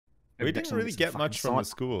We didn't really get much from the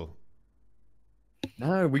school.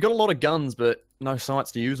 No, we got a lot of guns, but no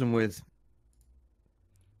sights to use them with.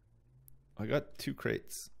 I got 2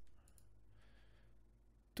 crates.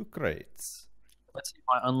 2 crates. Let's see if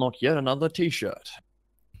I unlock yet another T-shirt.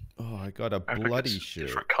 Oh, I got a bloody shirt.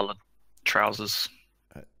 Different coloured trousers.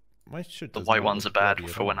 My shirt. The white ones are bad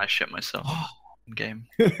for when I shit myself in game.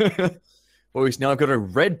 Boys, now I've got a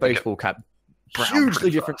red baseball cap. Hugely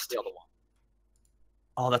different to the other one.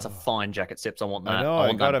 Oh, that's a fine jacket, Sips. I want that. I know, I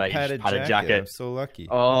want got that a beige padded jacket. I'm so lucky.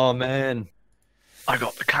 Oh, man. I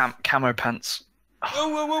got the camo pants.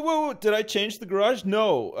 Whoa. Did I change the garage?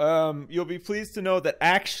 No. You'll be pleased to know that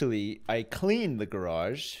actually I cleaned the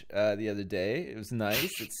garage the other day. It was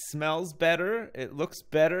nice. It smells better. It looks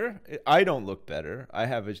better. I don't look better. I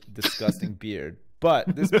have a disgusting beard.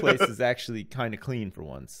 But this place is actually kind of clean for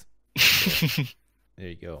once. So, there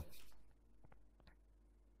you go.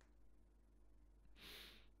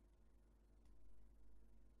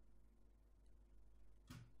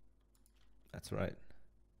 That's right.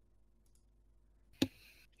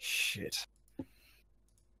 Shit.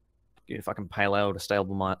 Dude, if I can pale out to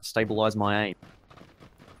stabilize my aim.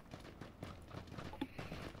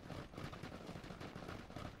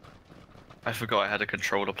 I forgot I had a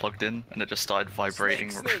controller plugged in, and it just started vibrating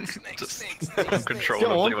Snake.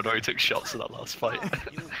 uncontrollably when I took shots in that last fight.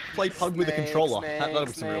 Play pug with a controller. That'll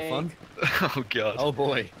be some real fun. Oh god. Oh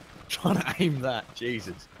boy. Trying to aim that.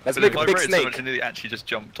 Jesus. Let's But it make a big vibrated so snake. much and it actually just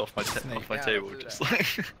jumped off my table, just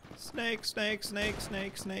like. Snake.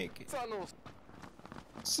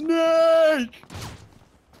 Snake!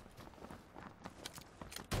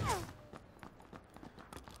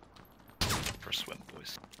 For a swim,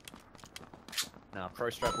 boys. Now, pro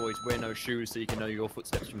strap boys, wear no shoes so you can know your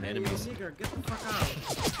footsteps from the enemies.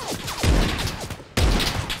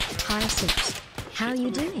 Hi, Sips. How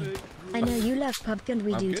you doing? I know you love PUBG and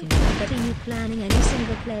we do good. too, but are you planning any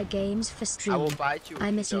single-player games for I stream? will bite you.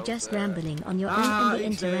 I miss you just rambling on your own and the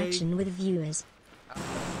interaction with viewers.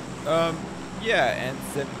 Yeah, and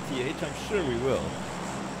 78, I'm sure we will.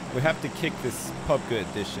 We have to kick this PUBG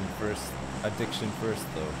addiction first,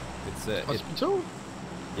 though. It's Hospital?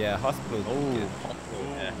 yeah, hospital. Oh,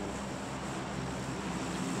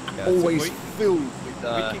 yeah. always So filled with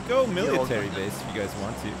we could go military base if you guys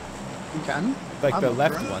want to. You can. Like I'm the up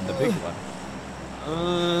left for it. one, the big one.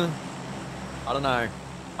 I don't know.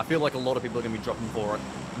 I feel like a lot of people are going to be dropping for it.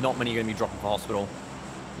 Not many are going to be dropping for hospital.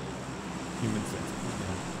 Human sense.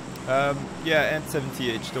 Yeah, and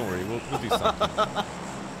 70H, don't worry, we'll do something.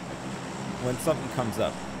 When something comes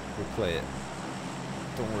up, we'll play it.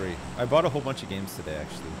 Don't worry. I bought a whole bunch of games today,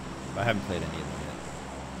 actually. I haven't played any of them yet.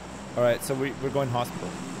 Alright, so we're going hospital.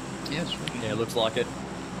 Yes, right. Yeah, looks like it.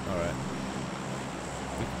 Alright.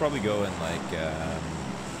 We could probably go in like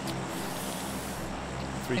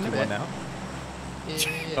 3, In a 2, 1 bit. now.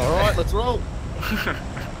 Yeah. Alright, let's roll.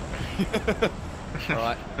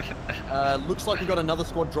 Alright. Looks like we've got another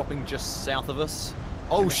squad dropping just south of us.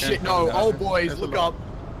 Oh shit, no. Oh boys, There's a look lot. up.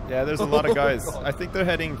 Yeah, there's a lot of guys. God. I think they're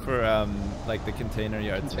heading for like the container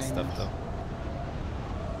yards and stuff, Containers. though.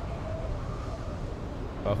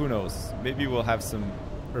 Well, who knows? Maybe we'll have some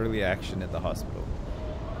early action at the hospital.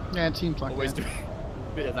 Yeah, it seems like Always that. do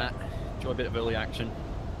a bit of that. Enjoy a bit of early action.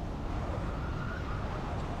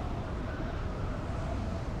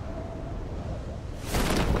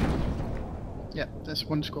 Yeah, there's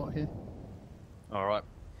one squad here. Alright.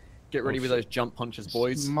 Get ready with those jump punches,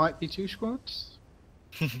 boys. Might be 2 squads.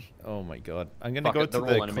 Oh my god. I'm gonna Fuck go it, to they're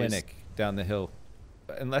the all enemies. clinic down the hill.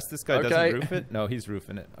 Unless this guy Okay. doesn't roof it. No, he's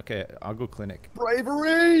roofing it. Okay, I'll go clinic.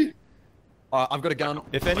 Bravery! I've got a gun.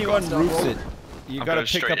 If anyone roofs it, you I'm gotta going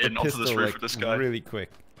pick straight up a in onto this pistol roof like with this guy. really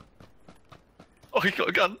quick. Oh, he got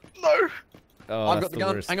a gun. No. Oh, I've that's got the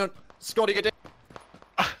gun. worst. Hang on. Scotty, get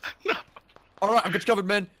down. No. Alright, I've got you covered,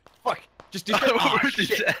 man. Fuck. Just do I'm oh, already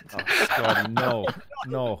shit. dead. Oh, Scotty, no.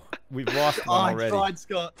 No. We've lost Oh, one I already. tried,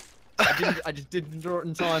 Scott. I just didn't draw it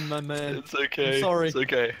in time, my man. It's okay. I'm sorry. It's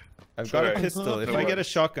okay. I've got a Sorry. pistol. If No I get a worries.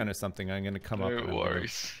 shotgun or something, I'm gonna come up. No and I'm gonna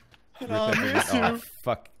worries. rip everything- Oh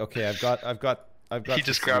fuck. Okay, I've got He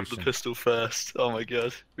just grabbed the solution. pistol first. Oh my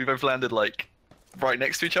god. We both landed like right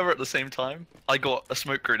next to each other at the same time. I got a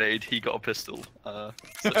smoke grenade. He got a pistol. So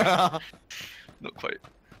not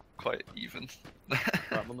quite even. Right,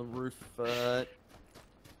 I'm on the roof.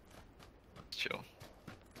 Chill.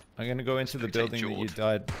 I'm gonna go into the Take building that you Jord.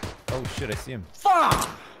 died. Oh shit, I see him. Fuck!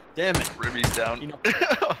 Damn it. Ruby's down. You know-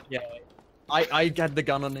 Yeah. I had the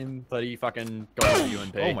gun on him, but he fucking got the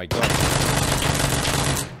UMP. Oh my god.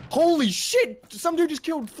 Holy shit! Some dude just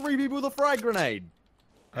killed 3 people with a frag grenade.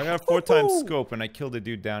 I got a 4x Woohoo! scope and I killed a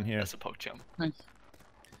dude down here. That's a pog jump. Nice.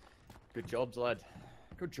 Good jobs, lad.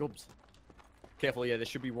 Good jobs. Careful, yeah, there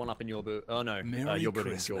should be one up in your boot. Oh no, Merry your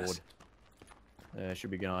building, Christmas. Jord. There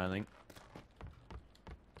should be a guy, I think.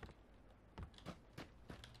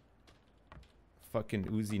 Fucking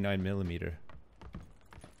Uzi 9mm.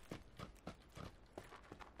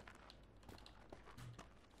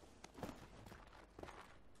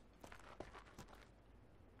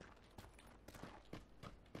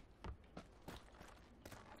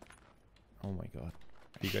 Oh my god.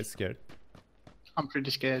 Are you guys scared? I'm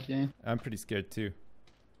pretty scared, yeah. I'm pretty scared too.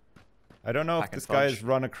 I don't know if Pack and this guy fudge. has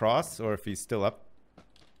run across or if he's still up.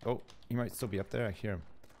 Oh, he might still be up there. I hear him.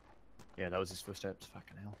 Yeah, that was his footsteps.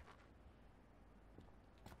 Fucking hell.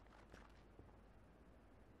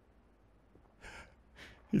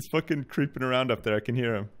 He's fucking creeping around up there. I can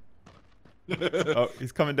hear him. Oh,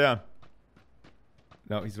 he's coming down.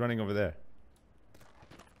 No, he's running over there.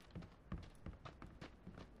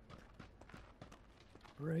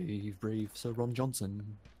 Brave, brave Sir Ron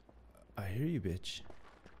Johnson. I hear you, bitch.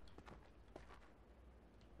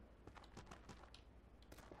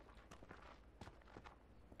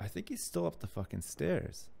 I think he's still up the fucking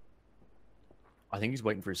stairs. I think he's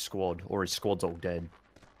waiting for his squad, or his squad's all dead.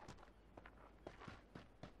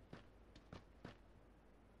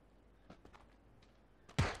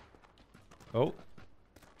 Oh,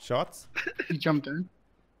 shots. He jumped in.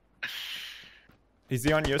 Is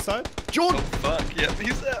he on your side? Oh fuck, yep,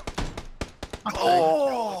 he's there.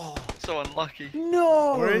 Oh So unlucky.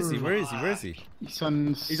 no! Where is he? Where is he? Where is he? He's on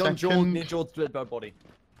He's on Jord, near Jord's dead body.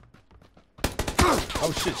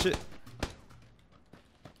 Oh shit! Shit!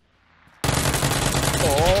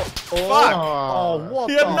 Oh, Fuck! Oh, what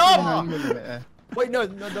He the had fuck? knob! 9mm. Wait, no,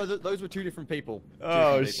 those were two different people.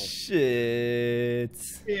 Oh Different people.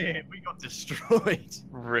 shit! Yeah, we got destroyed.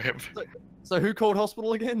 Rip. So who called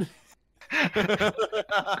hospital again?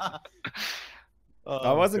 I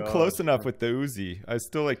wasn't close enough with the Uzi. I was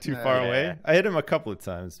still like too far away. I hit him a couple of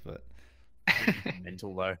times, but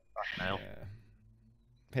Mental though. Fucking hell. yeah.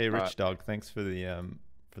 Hey, Rich Alright. Dog, thanks for the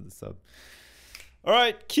sub. All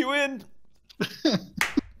right, cue in. Just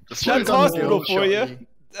That's like- hospital for you. Shortly.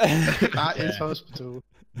 That is hospital.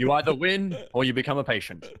 You either win or you become a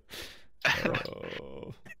patient.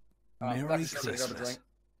 Oh. Merry Christmas.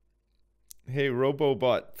 Hey,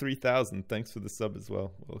 Robobot 3000, thanks for the sub as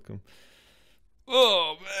well. Welcome.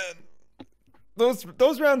 Oh man,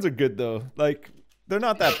 those rounds are good though. Like they're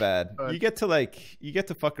not that bad. You get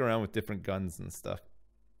to fuck around with different guns and stuff.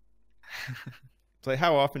 It's like,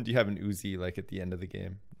 how often do you have an Uzi like at the end of the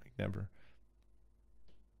game? Like never.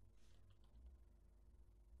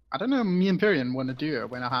 I don't know, me and Pyrian want to do it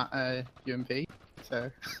when I had UMP,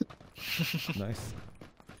 so... Nice.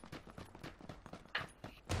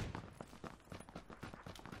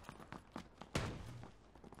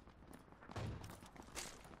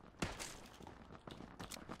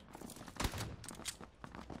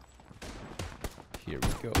 Here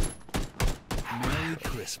we go. Merry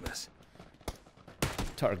Christmas.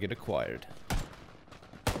 Target acquired.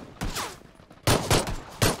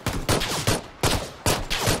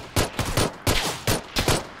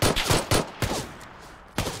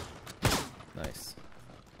 Nice.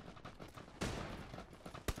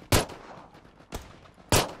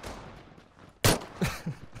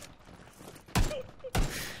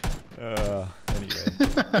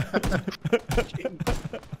 Anyway.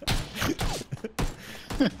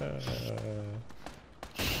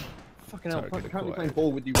 Fucking hell, Target I can't be playing acquired.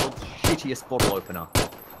 ball with the world's shittiest bottle opener.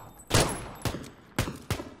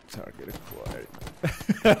 Target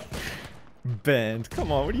acquired. Banned.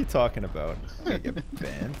 Come on, what are you talking about? I get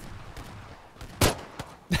banned.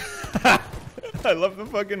 I love the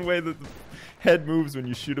fucking way that the head moves when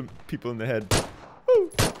you shoot people in the head. Woo!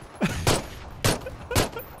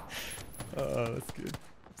 Oh, that's good.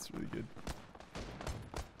 That's really good.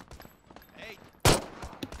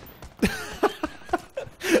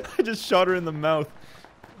 I just shot her in the mouth.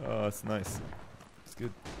 Oh, that's nice. It's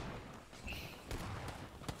good.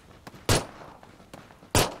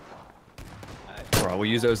 Alright, we'll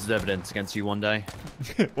use those as evidence against you one day.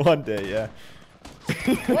 One day, yeah.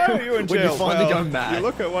 Why are you in When you jail? finally Well, go mad. You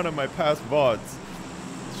look at one of my past VODs.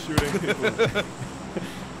 Shooting people.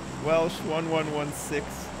 Welsh 1116.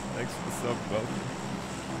 Thanks for the sub, welcome.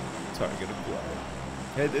 Target acquired.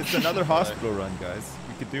 Hey, it's another hospital run, guys.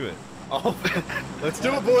 We could do it. Oh, let's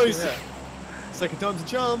do it, boys! Second time's a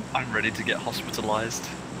charm. I'm ready to get hospitalized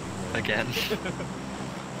again.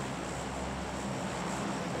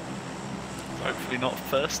 Hopefully not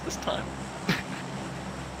first this time.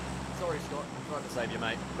 Sorry, Scott. I'm trying to save you,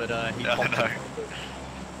 mate. But he Yeah, I popped know. it.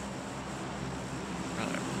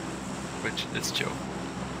 Which is chill.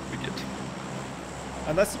 We good.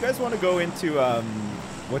 Unless you guys want to go into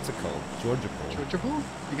What's it called? Georgia Pole. Georgia Pole?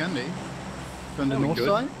 You can do. From the Oh, we north good.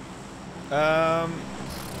 side? Um,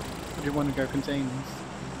 Or do you want to go containers?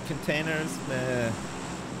 containers.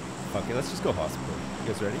 Fuck it. Let's just go hospital.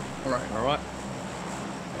 You guys ready? Alright. All right.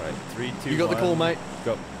 All right. 3, 2, You got the 1, call, mate.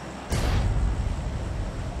 Go.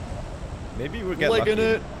 Maybe we'll get Legging lucky.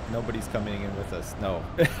 it. Nobody's coming in with us. No.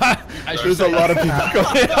 There's There's a lot of people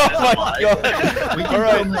coming. Oh my god. All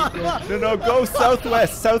right. No, go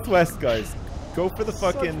southwest. Southwest, guys. Go for the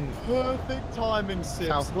fucking. Perfect timing, Sips.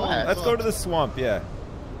 Southwest. Let's go to the swamp. Yeah.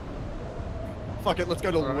 Fuck it, let's go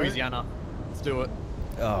to Alright. Louisiana. Let's do it.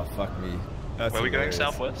 Oh fuck me. That's Where are we going? hilarious.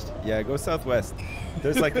 Southwest? Yeah, go southwest.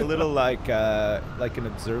 There's like a little like an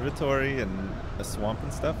observatory and a swamp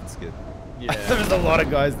and stuff. It's good. Yeah. There's a lot of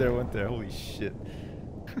guys there, weren't there? Holy shit.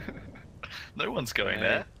 No one's going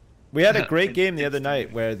there. We had a great game the other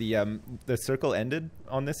night where the circle ended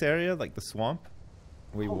on this area, like the swamp.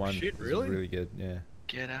 We Oh, won. shit, It was really? really good. Yeah.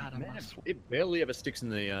 Get out of my Man, swamp. it barely ever sticks in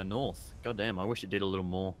the north. God damn, I wish it did a little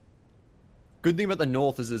more. Good thing about the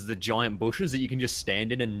north is there's the giant bushes that you can just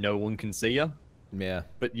stand in and no one can see you, Yeah.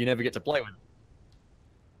 but you never get to play with.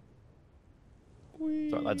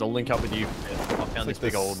 So lads, I'll link up with you. I found It's this like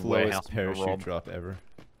big the old warehouse slowest to parachute rob. drop ever.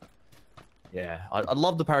 Yeah, I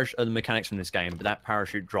love the the mechanics from this game, but that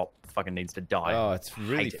parachute drop fucking needs to die. Oh, it's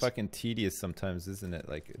really hate it. fucking tedious sometimes, isn't it?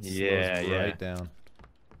 Like it slows Yeah, yeah. right down.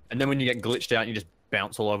 And then when you get glitched out and you just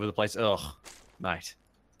bounce all over the place, ugh, mate.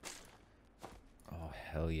 Oh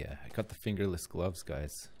hell yeah! I got the fingerless gloves,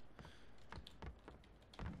 guys.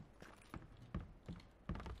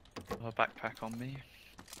 A backpack on me.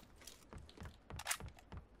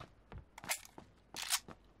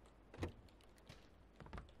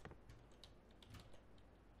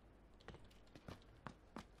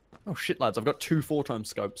 Oh shit, lads, I've got 2 4x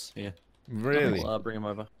scopes here. Really? I'll bring them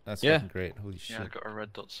over. That's Yeah. fucking great. Holy shit. Yeah, I got a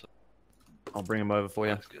red dot. So I'll bring them over for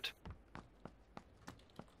you. that's good.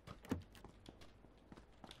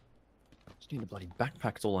 Just need a bloody backpack.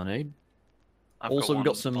 That's all I need. I've Also, we've one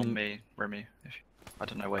got some- on me, Remy. I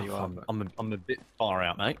don't know where you are. But... I'm a bit far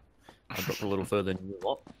out, mate. I've got a little further than you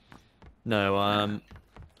lot. No, I've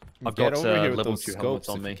Get got over here with level those 2 scopes helmets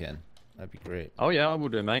on if me. you can. That'd be great. Oh yeah, I will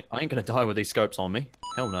do, mate. I ain't gonna die with these scopes on me.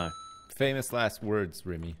 Hell no. Famous last words,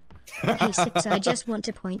 Remy. Hey Sips, I just want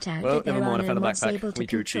to point out Well, that there never mind, are I no found a mods backpack. able to We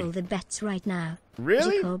Gucci. control the bets right now.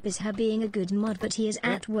 Really? Jacob is being a good mod, but he is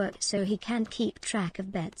at work, so he can't keep track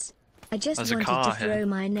of bets. I just There's a wanted car to throw here.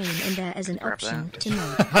 my name in there as an Grab option that. to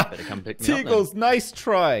mod. Better come pick me up then. Teagles, nice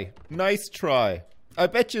try. Nice try. I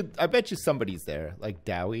bet you somebody's there. Like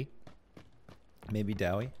Dowie. Maybe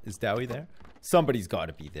Dowie. Is Dowie there? Somebody's got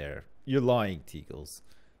to be there. You're lying, Teagles.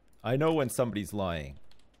 I know when somebody's lying.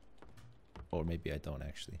 Or maybe I don't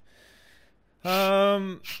actually.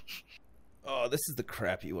 Oh, this is the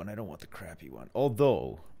crappy one. I don't want the crappy one.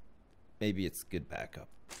 Although, maybe it's good backup.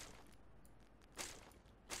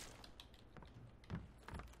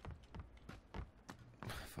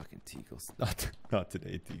 Fucking Teagles. Not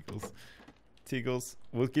today, Teagles. Teagles,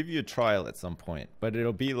 we'll give you a trial at some point, but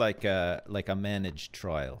it'll be like a managed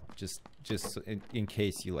trial, just in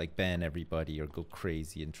case you like ban everybody or go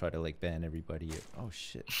crazy and try to like ban everybody. Oh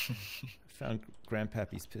shit! Found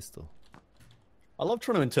Grandpappy's pistol. I love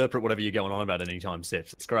trying to interpret whatever you're going on about anytime,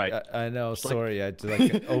 Sips. It's great. I know. like- Sorry, I did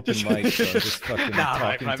like an open mic, so I'm just fucking Nah,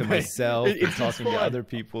 talking mate, to mate. myself and It's talking to fine. other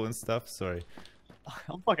people and stuff. Sorry.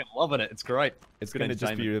 I'm fucking loving it. It's great. It's good gonna just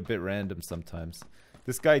be entertainment. a bit random sometimes.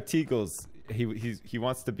 This guy Teagles, he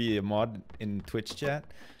wants to be a mod in Twitch chat,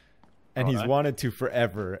 and he's Alright. wanted to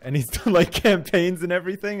forever, and he's done like campaigns and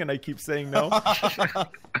everything, and I keep saying no.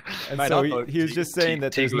 And Mate, so I thought he was just saying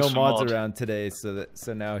that there's no Teagles for mods mod. around today, so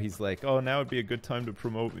now he's like, oh, now would be a good time to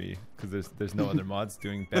promote me because there's no other mods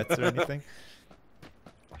doing bets or anything.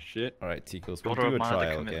 Shit. All right, Teagles, we'll Gotta do a admire the trial,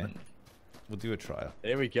 okay? commitment. We'll do a trial.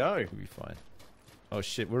 There we go. We'll be fine. Oh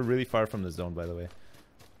shit, we're really far from the zone, by the way.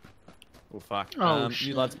 Oh fuck. Oh, You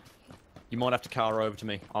shit. lads, you might have to car over to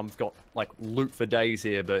me. I've got like loot for days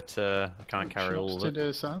here, but I can't carry all Shops of to it.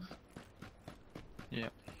 the south. Yeah.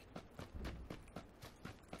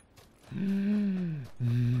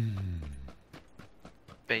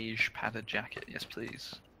 Beige padded jacket, yes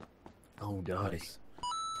please. Oh, nice.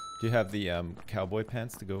 Do you have the cowboy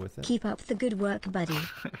pants to go with it? Keep up the good work, buddy.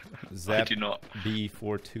 I Zap do not.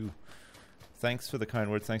 B42. Thanks for the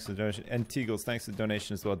kind words. Thanks for the donation. And Teagles, thanks for the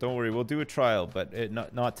donation as well. Don't worry, we'll do a trial, but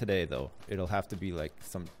not today though. It'll have to be like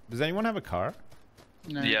some. Does anyone have a car?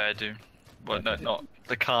 No. Yeah, I do. Well, no, not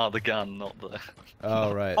the car, the gun, not the.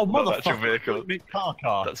 Oh right. Oh, Not the actual motherfucker. vehicle. Big car.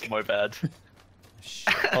 That's my bad.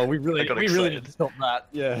 Shit. Oh, we really, I got we really excited. need to stop that.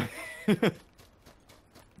 Yeah.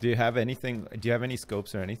 Do you have anything? Do you have any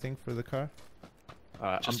scopes or anything for the car?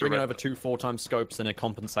 I'm Just a bringing red over 2 4x scopes and a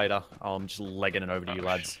compensator. I'm just legging it over to you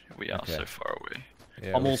lads. We are Okay. so far away.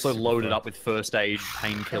 Yeah, I'm we're also super loaded far. up with first aid,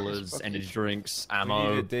 painkillers, energy drinks, We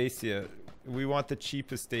ammo. need a Dacia. We want the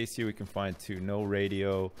cheapest Dacia we can find too. No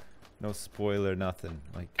radio, no spoiler, nothing.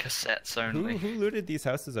 Like Cassettes who only. looted these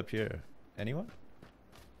houses up here? Anyone?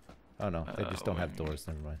 Oh no, they just don't have wait. doors.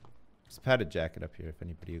 Never mind. There's a padded jacket up here if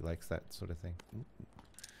anybody likes that sort of thing. Ooh.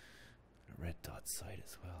 A red dot sight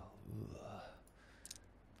as well. Ooh.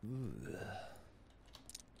 Ooh.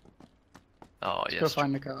 Oh Let's go yes.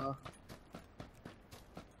 find the car.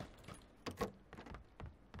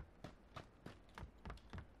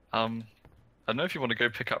 I don't know if you want to go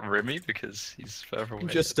pick up Remy because he's further away.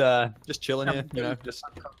 Just chilling here, you know, just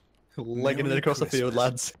legging it Merry across the field, Christmas.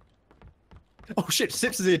 lads. Oh shit,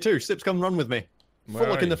 Sips is here too. Sips, come run with me. Where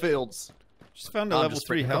Full look are in the you? fields. Just found a I'm level just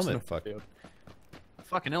 3 freaking across helmet. the Fuck. field.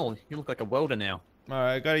 Fucking hell, you look like a welder now.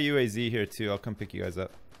 Alright, I got a UAZ here too. I'll come pick you guys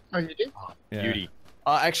up. Oh, you do? Yeah. Beauty.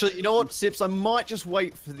 Actually, you know what, Sips? I might just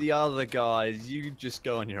wait for the other guys. You just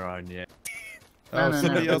go on your own, yeah. Oh, No,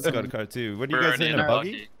 somebody no. else got a car too. What are you We're guys already in a a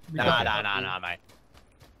buggy? Nah, mate.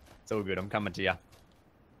 It's all good. I'm coming to you.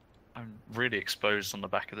 I'm really exposed on the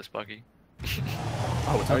back of this buggy.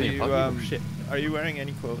 Oh, it's Are only a you buggy. Oh, shit. are you wearing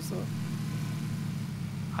any clothes though?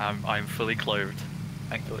 I'm fully clothed,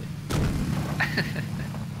 thankfully.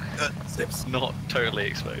 Sips. Not totally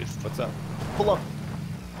exposed. What's up? Pull up.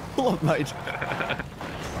 Pull up, mate.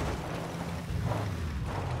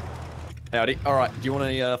 Howdy. All right. Do you want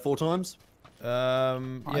a 4 times?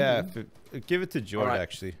 Yeah, give it to Jord Alright.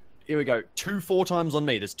 actually. Here we go. 2 4x on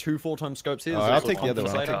me. There's 2 4x scopes here. Oh, There's I'll also take the other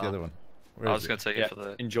one. I'll compensator. take the other one. Where I is was it? going to take Yeah, it for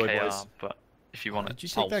the enjoy, KR, boys. but if you want it, Did you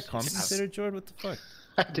take that I'll- compensator, Jord? What the fuck?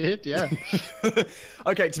 I did, yeah.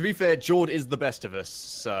 Okay, to be fair, Jord is the best of us,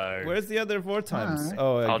 so... Where's the other 4 times? Alright.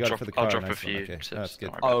 Oh, I I'll got drop- it for the I'll car. drop a Nice one. few Okay, tips, that's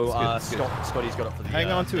good. don't worry Oh, That's good, that's good. Scotty's got it for the Hang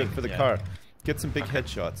on to it thing, for the yeah. car. Get some big Okay.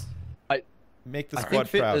 headshots. I- Make the I squad think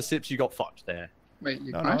fit proud. the Sips, you got fucked there. Wait,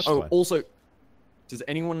 you No, no, crashed? it's Oh, fine. also, does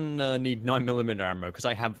anyone need 9mm ammo? Because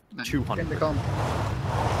I have No, 200. Get in the car.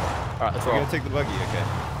 Alright, let's You're roll. gonna take the buggy, okay?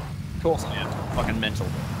 Of course I am. Fucking mental.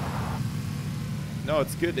 No,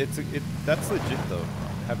 it's good. That's legit though.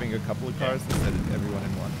 Having a couple of cars instead of everyone in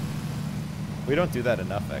one. We don't do that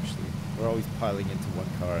enough actually. We're always piling into one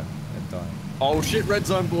car and dying. Oh shit, red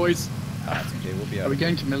zone, boys. Ah, it's okay. We'll be out. Are we of here.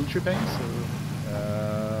 going to military base?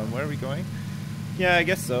 Or... Where are we going? Yeah, I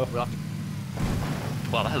guess so. We'll have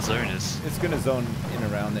to... Well, that zone is. It's gonna zone in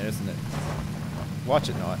around there, isn't it? Watch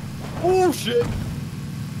it not. Oh shit!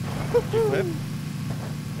 Did you flip?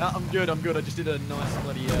 Nah, I'm good, I'm good. I just did a nice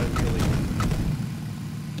bloody wheelie.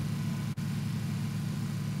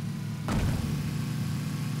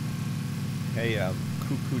 Hey,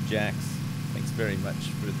 Cuckoo Jax, thanks very much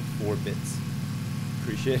for the 4 bits.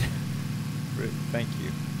 Appreciate it. Thank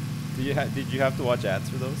you. Did you have to watch ads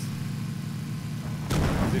for those?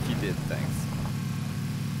 'Cause if you did, thanks.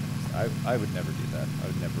 I would never do that. I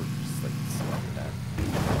would never just like select that.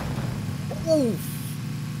 Oof!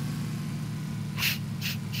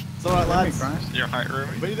 It's alright, Let me lads. crash. Your height,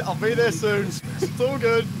 Remy? I'll be there soon. It's all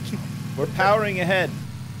good. We're powering ahead.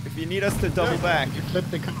 If you need us to double back, You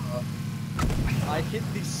flipped the car. I hit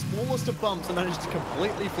the smallest of bumps and managed to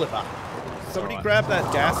completely flip her. somebody alright. grab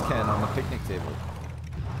that gas can on the picnic table.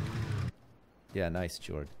 Yeah, nice,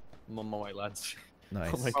 Jord. I'm on my way, lads.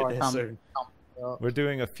 Nice. I'll make Oh, it there I soon. We're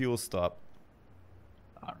doing a fuel stop.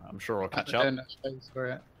 I'm sure I'll catch I up. don't have space for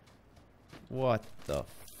it. What the? I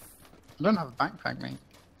don't have a backpack, mate.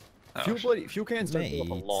 Oh, Fuel cans don't fill up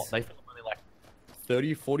a Mate. lot. They fill up only like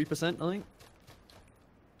 30-40%, I think.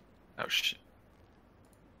 Oh shit.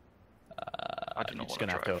 I don't know You're just what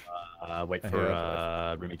gonna to have to wait I for hear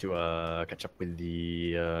it. Remy to catch up with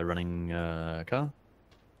the running car.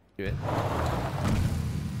 Do it.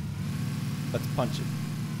 Let's punch it.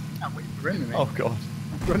 Can't wait for Remy, mate. Oh god.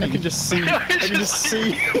 I Running. can just see. I can just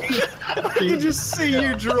see. I can just see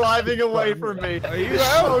you driving away from me. Are you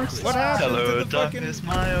out? What happened Hello, to the fucking? darkness,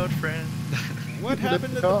 my old friend. What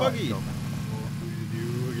happened to the buggy?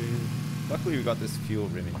 Luckily, we got this fuel,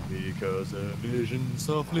 Remy. Because a vision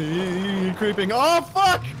softly creeping. Oh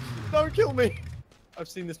fuck! Don't kill me. I've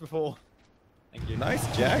seen this before. Thank you. Nice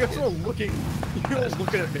You jacket. guys are all looking. You're all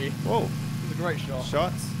looking at me. Whoa, It was a great shot.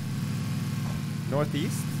 shots.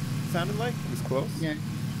 Northeast. Sounded like it was close. Yeah.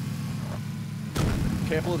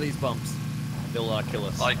 Careful of these bumps. They'll kill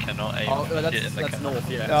us. I cannot aim. Oh, shit that's in the car. north,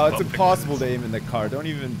 yeah. No, it's bumping impossible this. to aim in the car. Don't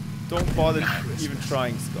bother even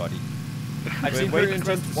trying, Scotty. I've Wait, seen wait Imperium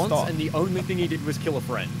for him test to once, stop. and the only thing he did was kill a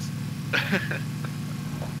friend.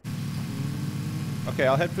 Okay,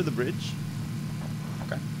 I'll head for the bridge.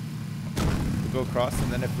 Okay. The go across,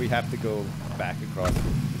 and then if we have to go back across,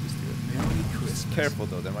 we'll just do it. Merry Christmas. Careful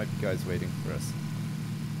though, there might be guys waiting for us.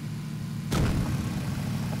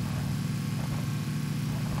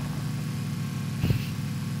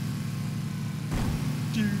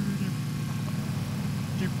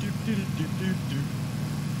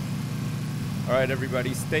 Alright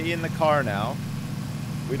everybody, stay in the car now.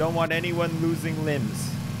 We don't want anyone losing limbs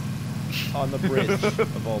on the bridge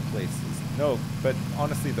of all places. No, but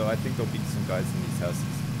honestly though, I think there'll be some guys in these houses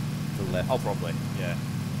to the left. Oh, probably. Yeah.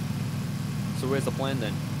 So where's the plan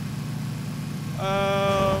then?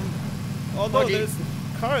 Although Buggy. there's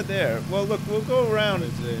a car there. Well, look, we'll go around.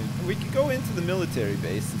 We could go into the military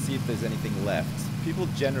base and see if there's anything left. People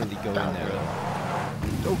generally go in there.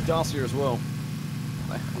 Oh, Darcy as well.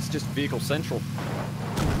 It's just vehicle central.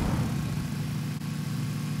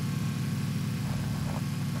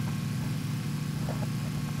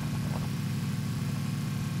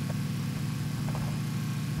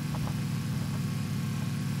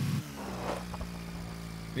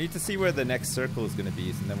 We need to see where the next circle is going to be,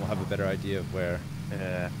 and then we'll have a better idea of where.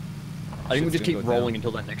 Yeah. I think we Shit's just gonna keep go rolling down.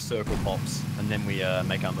 until that next circle pops, and then we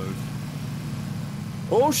make our move.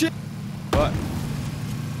 Oh shit! What?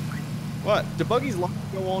 What? Do buggies lights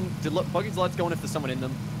go on? Buggies lights go on if there's someone in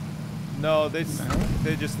them? No, they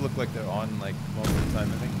just look like they're on like most of the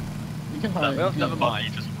time, I think. You can hide. Well, never mind.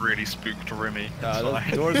 He just really spooked Remy.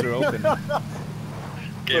 Those doors are open.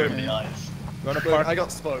 Gave him the eyes. You want to park? I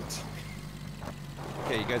got smoked.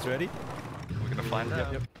 Okay, you guys ready? We're gonna find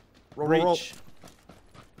out. Yep. Roll. Reach.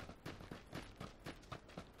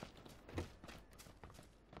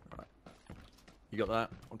 You got that?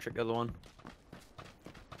 I'll check the other one.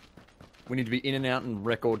 We need to be in and out in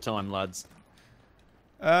record time, lads.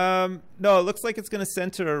 No, it looks like it's going to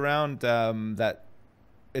center around that.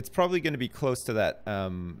 It's probably going to be close to that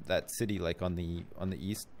that city, like on the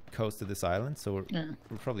east coast of this island. So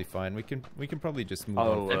we're probably fine. We can probably just move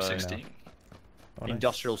Oh, on. M16. Oh, nice.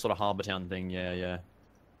 Industrial sort of harbour town thing, yeah.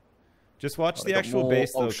 Just watch Oh, the I got actual more-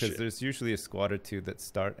 base oh, though, because shit. there's usually a squad or two that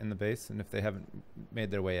start in the base, and if they haven't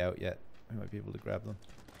made their way out yet, we might be able to grab them.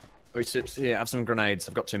 Yeah, have some grenades.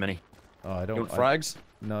 I've got too many. Oh, I You don't. want frags?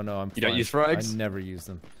 No, I'm. You don't fine. use frags? I never use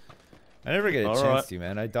them. I never get a chance Alright. to,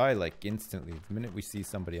 man. I die like instantly. The minute we see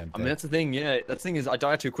somebody, I'm I dead. mean, that's the thing, yeah. That thing is, I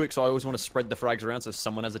die too quick, so I always want to spread the frags around so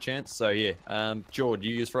someone has a chance. So, yeah. George,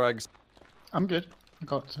 you use frags? I'm good. I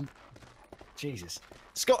got some. Jesus.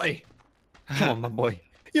 Scotty! Come on, my boy.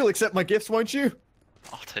 You'll accept my gifts, won't you?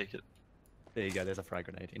 I'll take it. There you go, there's a frag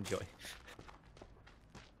grenade. Enjoy.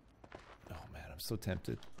 Oh man, I'm so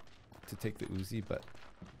tempted to take the Uzi, but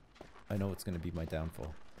I know it's going to be my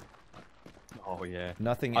downfall. Oh, yeah.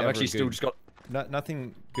 Nothing. I've ever actually good, still just got...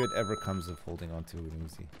 Nothing good ever comes of holding on to an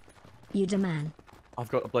Uzi. You demand. I've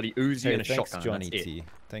got a bloody Uzi Hey, and a thanks, shotgun. Johnny That's it. T.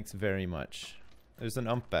 Thanks very much. There's an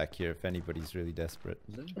ump back here if anybody's really desperate.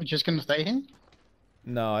 We're just gonna stay here?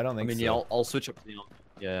 No, I don't I think mean, so. yeah, I'll switch up the...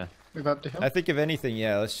 Yeah. Move up the hill? I think if anything,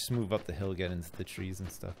 yeah, let's just move up the hill, get into the trees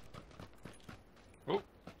and stuff. Oh.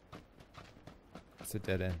 It's a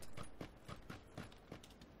dead end.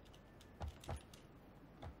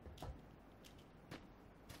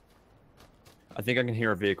 I think I can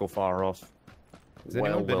hear a vehicle far off. Has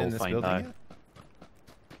anyone been in this faint building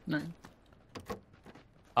though. yet?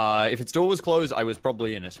 No. If its door was closed, I was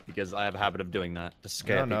probably in it because I have a habit of doing that to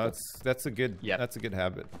scare No, people. that's a good. Yep. That's a good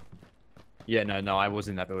habit. Yeah, no, I was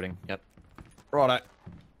in that building. Yep. Righto.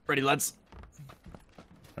 Ready, lads.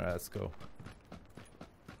 All right, let's go.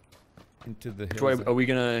 Into the Which way hills are we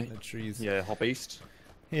gonna? and the trees. Yeah, hop east.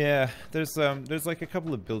 Yeah, there's like a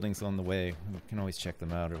couple of buildings on the way. We can always check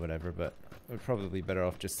them out or whatever, but we're probably better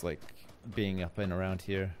off just like being up and around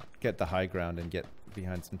here. Get the high ground and get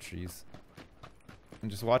behind some trees. And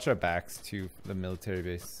just watch our backs to the military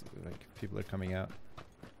base. Like people are coming out.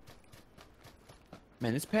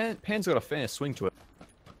 Man, this pan's got a fair swing to it.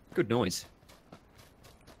 Good noise.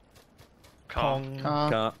 Car. Pong.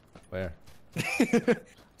 Car. Where?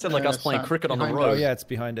 Sound like us it's playing that cricket on the behind road. Oh yeah, it's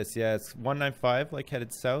behind us. Yeah, it's 195, like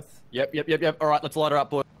headed south. Yep. All right, let's light her up,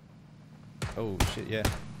 boy. Oh shit, yeah.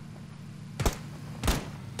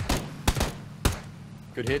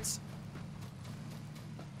 Good hits.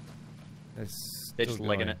 They're Just still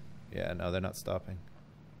legging going. it. Yeah, no, they're not stopping.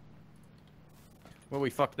 Well, we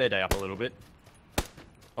fucked their day up a little bit.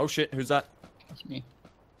 Oh shit, who's that? That's me.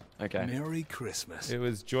 Okay. Merry Christmas. It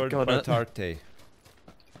was George God, Bartarte.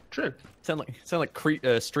 True. Sound like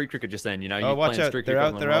street cricket just then, you know? Oh, You're watch playing out, street they're cricket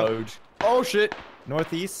out, on the they're out. road. Oh shit!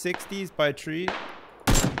 Northeast 60s by a tree. Yep,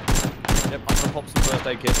 I'm gonna pop some first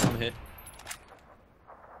aid kits. I'm hit.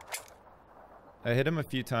 I hit him a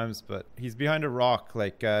few times, but he's behind a rock,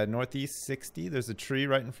 like northeast 60. There's a tree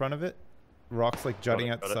right in front of it. rocks like jutting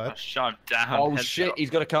Got it, got it. outside. Shut him down. Oh heads shit, out. he's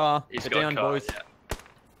got a car. He's Get got down, a car, boys. yeah.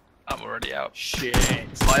 I'm already out. Shit.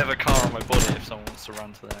 I have a car on my body if someone wants to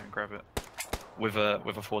run to there and grab it. With a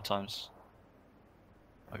 4x.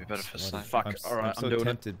 Might be better for Bloody Sam. Fuck, I'm, alright, I'm so I'm doing it.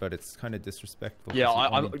 tempted, but it's kind of disrespectful. Yeah, 'cause you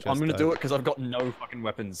I'm only just gonna died. do it because I've got no fucking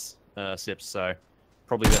weapons, Sips, so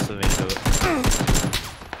probably best for me to do it.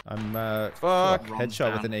 I'm Fuck.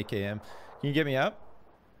 headshot with down. an AKM. Can you get me up?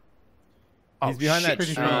 Oh, He's behind shit. that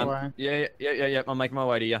Pretty tree. far away. Yeah, I'm making my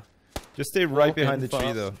way to you. Just stay right Walking behind the tree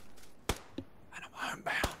fast. though. And I'm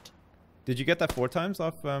homebound. Did you get that 4 times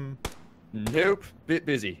off? Nope, bit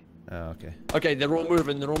busy. Oh, okay. Okay, they're all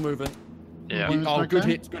moving, Yeah. One- Oh, right good there.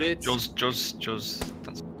 hits, good hits. Jaws.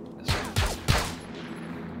 That's...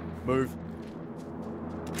 Move.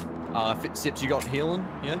 Sips, you got healing?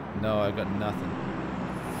 Yeah? No, I got nothing.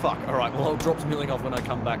 Fuck, alright, well I'll drop some healing off when I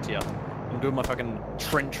come back to you. I'm doing my fucking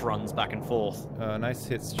trench runs back and forth. Nice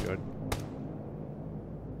hits, Jordan.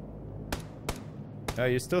 Oh,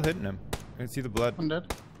 you're still hitting him. I can see the blood. One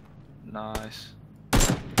dead. Nice.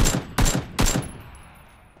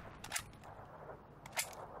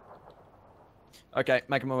 Okay,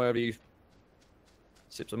 making my way over to you.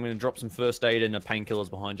 Sips, I'm gonna drop some first aid and painkillers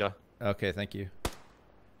behind you. Okay, thank you.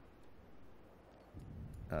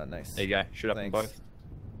 Nice. There you go, shoot up them Thanks. both.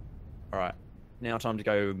 Alright, now time to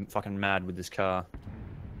go fucking mad with this car.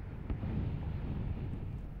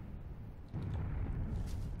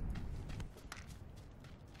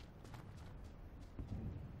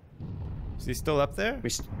 Is he still up there?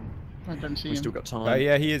 I don't see We him. still got time. Oh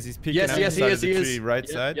yeah, he is. He's peeking Yes, out yes, the he side is, of the he tree, is. right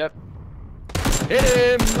Yep, side. Yep.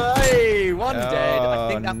 Hit him! Hey, one dead. I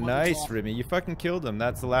think that Oh, one was nice, off. Remy. You fucking killed him.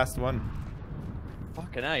 That's the last one.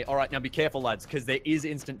 Fucking A. Alright, now be careful, lads, because there is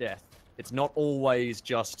instant death. It's not always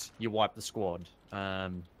just you wipe the squad.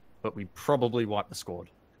 But we probably wipe the squad.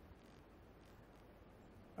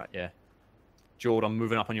 Right, yeah. Jord, I'm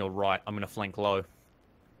moving up on your right. I'm gonna flank low.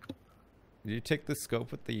 Did you take the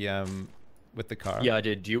scope with the car? Yeah, I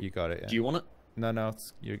did. You got it. Yeah. Do you want it? No,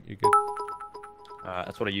 you're good.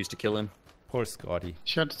 That's what I used to kill him. Poor Scotty.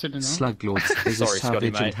 Shut to the north. Sluglords is Sorry, a Scotty,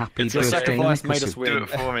 savage mate. and happy It's a birthday sacrifice made us Microsoft. win. Do it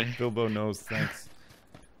for me. Bilbo knows. Thanks.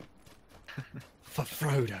 For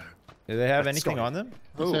Frodo. Do they have That's anything Scotty. on them?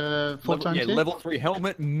 It's a 4 Level, times yeah, hit. level 3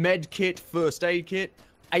 helmet, med kit, first aid kit,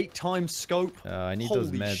 8 times scope. I need Holy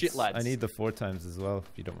those meds. shit, lads. I need the 4 times as well,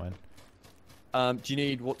 if you don't mind. Do you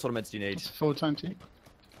need, what sort of meds do you need? It's 4 times hit.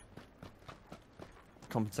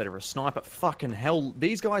 Compensator for a sniper. Fucking hell,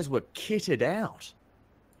 these guys were kitted out.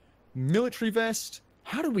 Military vest.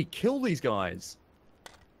 How did we kill these guys?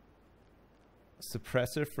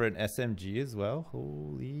 Suppressor for an SMG as well.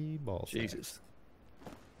 Holy balls. Jesus.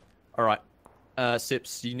 All right,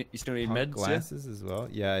 Sips, you still need Punk meds? Yeah? glasses as well.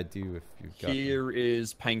 Yeah, I do. If you've got. them. Here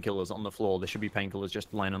is painkillers on the floor. There should be painkillers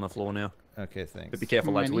just laying on the floor now. Okay, thanks. But be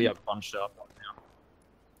careful, lads. We Many? are bunched up right now.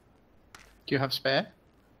 Do you have spare?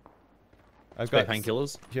 I've Spare got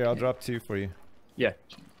painkillers. Here, I'll drop 2 for you. Yeah.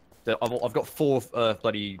 I've got 4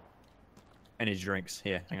 bloody energy drinks.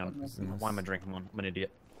 Here, hang on. Why am I drinking one? I'm an idiot.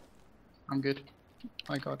 I'm good.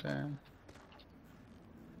 I got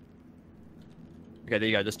Okay, there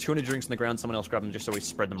you go. There's 200 drinks on the ground. Someone else grab them just so we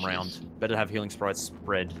spread them around. Better have healing sprites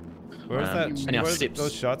spread. Where's Um, that? and now Where are Sips.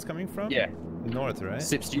 those shots coming from? Yeah. North, right?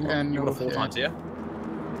 Sips, do you Yeah, want you got a north, 4 yeah. times,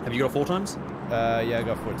 yeah? Have you got a 4 times? Yeah, I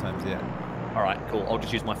got 4 times. Yeah. Alright, cool. I'll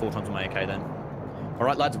just use my 4 times on my AK then.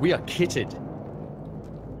 Alright, lads, we are kitted.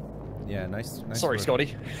 Yeah, nice. Sorry, work.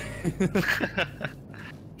 Scotty.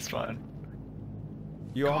 It's fine.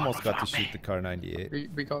 You almost got to without shoot me. the car 98.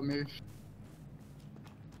 we got moved.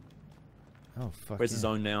 Oh fuck. Where's the yeah.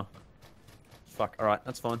 zone now? Fuck, alright,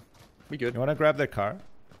 that's fine. We good. You want to grab their car?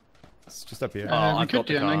 It's just up here. Oh, we I've could got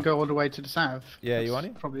the do and then car. go all the way to the south. Yeah, you That's want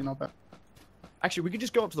it? Probably not bad. Actually, we could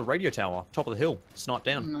just go up to the radio tower, top of the hill, snipe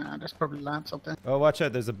down. Nah, there's probably labs up there. Oh, watch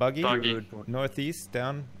out! There's a buggy. Buggy. Northeast,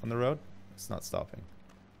 down on the road. It's not stopping.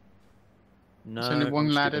 No, only one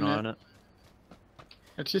just lad keep an in eye it. on it.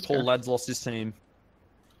 It's just Poor lad's lost his team.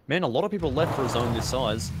 Man, a lot of people left for a zone this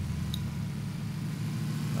size.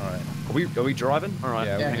 All right. Are we driving? Alright.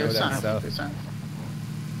 Yeah, Yeah, we go go down south. south. Go south.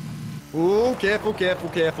 Ooh, careful, careful,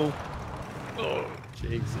 careful. Oh,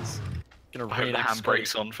 Jesus. Gonna I hope the reenact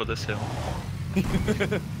handbrake's on for this hill.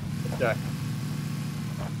 Okay.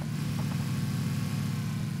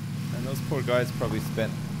 And those poor guys probably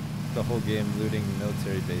spent the whole game looting the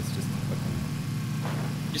military base just to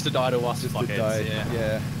fucking Just to die to us, just fuckheads. to die.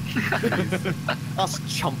 Yeah. Us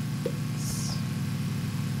chumps.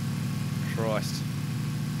 Christ.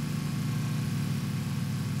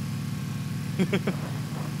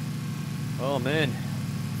 Oh man.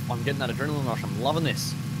 I'm getting that adrenaline rush. I'm loving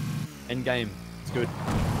this. End game. It's good.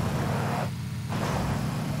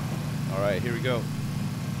 right, here we go.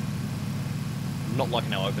 I'm not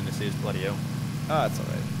liking how open this is, bloody hell. Ah, it's all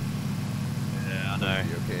right. Yeah, I know.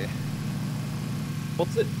 You're okay.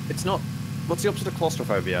 What's it? It's not. What's the opposite of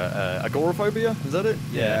claustrophobia? Agoraphobia? Is that it?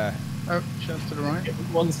 Yeah. Oh, just to the right.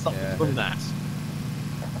 Everyone suffers Yeah. from that.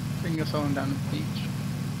 Bring us on down the beach.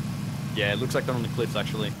 Yeah, it looks like they're on the cliffs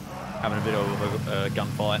actually, having a bit of a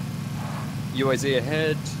gunfight. UAZ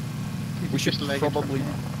ahead. We should Just leg it probably,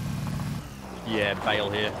 from here. yeah, bail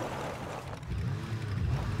here.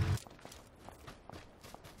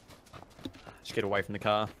 Just get away from the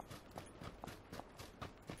car.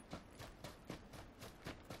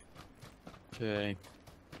 Okay.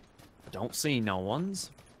 Don't see no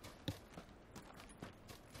ones.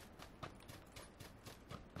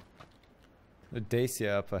 The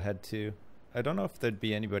Dacia up ahead too. I don't know if there'd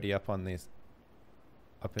be anybody up on these,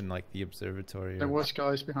 up in like the observatory. There Or... was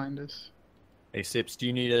guys behind us. Hey Sips, do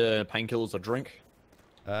you need painkillers or drink?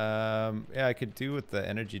 Yeah, I could do with the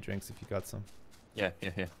energy drinks if you got some. Yeah.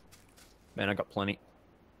 Man, I got plenty.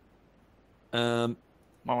 Might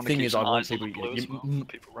want to Thing keep is, some I want eyes on people the to blue get- as well, you- for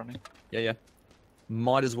people running. Yeah.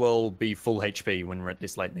 Might as well be full HP when we're at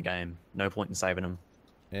this late in the game. No point in saving them.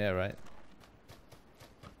 Yeah, right.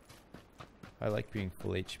 I like being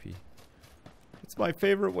full HP. It's my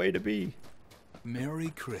favorite way to be. Merry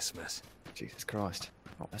Christmas. Jesus Christ.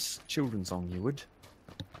 Oh, that's a children's song, you would.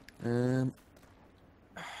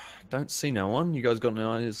 Don't see no one. You guys got any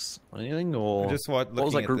eyes on anything, or? I'm just was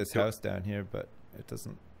looking that at group this got? house down here, but it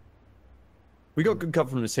doesn't. We got good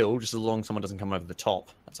cover from this hill, just as long as someone doesn't come over the top.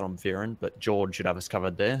 That's what I'm fearing. But George should have us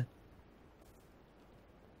covered there.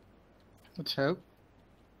 Let's hope.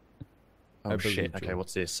 Oh I believe shit. Okay, George.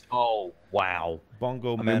 what's this? Oh wow.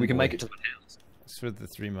 Bongo I mean, we can make Manboy. it to the house. It's for the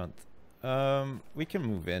 3-month. We can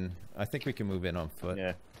move in. I think we can move in on foot.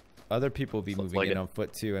 Yeah. Other people will be Looks moving like in it. on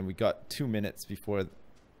foot too, and we got 2 minutes before.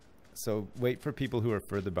 So wait for people who are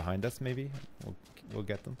further behind us. Maybe we'll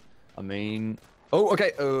get them. I mean. Oh,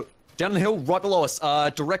 okay. Down the hill, right below us.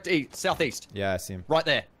 Direct east, southeast. Yeah, I see him. Right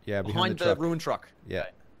there. Yeah, Behind the the truck. ruined truck. Yeah.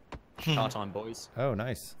 Car time, boys. Oh,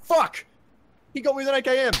 nice. Fuck! He got me with an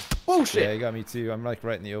AKM. Bullshit. Yeah, you got me too. I'm like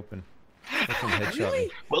right in the open. Fucking headshot me.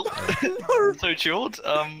 Really? Well, so George,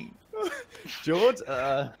 George,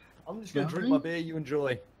 I'm just gonna drink my beer. You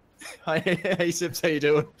enjoy. Hey, Sips, how you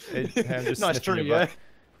doing? Hey, I'm just nice sniffing trying, your yeah. butt.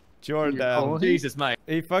 Jordan, You call him? Jesus, mate.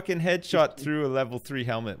 he fucking headshot through a level 3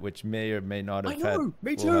 helmet, which may or may not I have know. had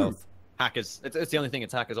Me full too. health. Hackers. It's the only thing.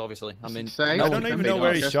 It's hackers, obviously. I mean, Say, no I one don't can even beat know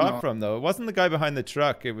where us. he Guess shot not. from though. It wasn't the guy behind the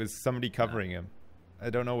truck. It was somebody covering him.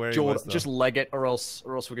 I don't know where he George, was though. just leg it, or else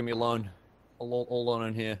we're gonna be alone. All alone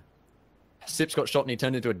in here. Sips got shot and he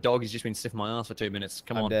turned into a dog. He's just been sniffing my ass for 2 minutes.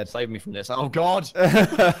 Come I'm on, dead. save me from this. Oh God,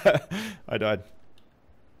 I died.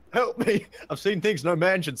 help me! I've seen things no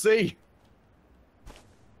man should see.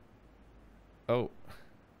 Oh,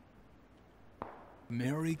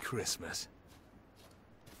 Merry Christmas.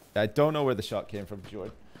 I don't know where the shot came from,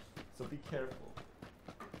 Jordan. So be careful.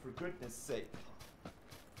 For goodness sake.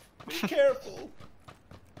 Be careful.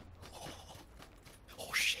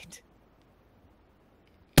 Oh shit!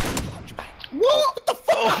 What? the fuck?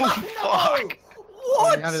 oh fuck!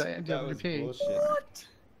 What? How did that That was WP? bullshit. What?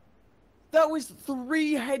 That was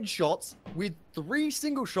 3 headshots with 3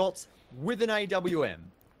 single shots with an AWM.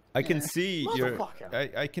 I can Yeah. see your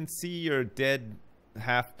Motherfucker. I can see your dead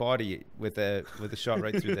half body with a shot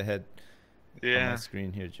right through the head on my Yeah.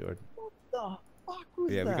 screen here, Jordan. What the fuck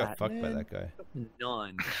was Yeah, that? we got fucked by man? that guy.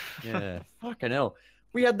 9. Yeah, fucking hell.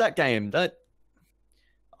 We had that game. That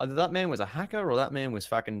either that man was a hacker or that man was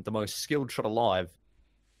fucking the most skilled shot alive.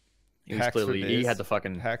 He was Hacks for clearly he days. had the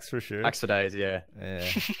fucking Hacks for sure. hacks for days. Yeah. Yeah.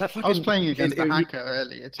 That I was fucking- playing against it- the it- hacker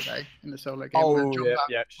earlier today in the solo game. where I Oh jumped yeah, out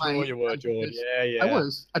yeah. the plane Sure you were, and George. just- Yeah, yeah. I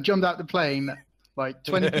was. I jumped out the plane, like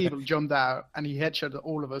 20 people jumped out, and he headshot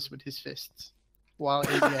all of us with his fists while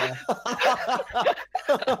in the air.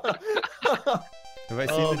 Have I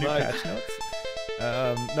seen Oh, the new mate. patch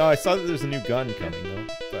notes? No, I saw that there's a new gun coming though,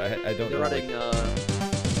 but I don't They're know. adding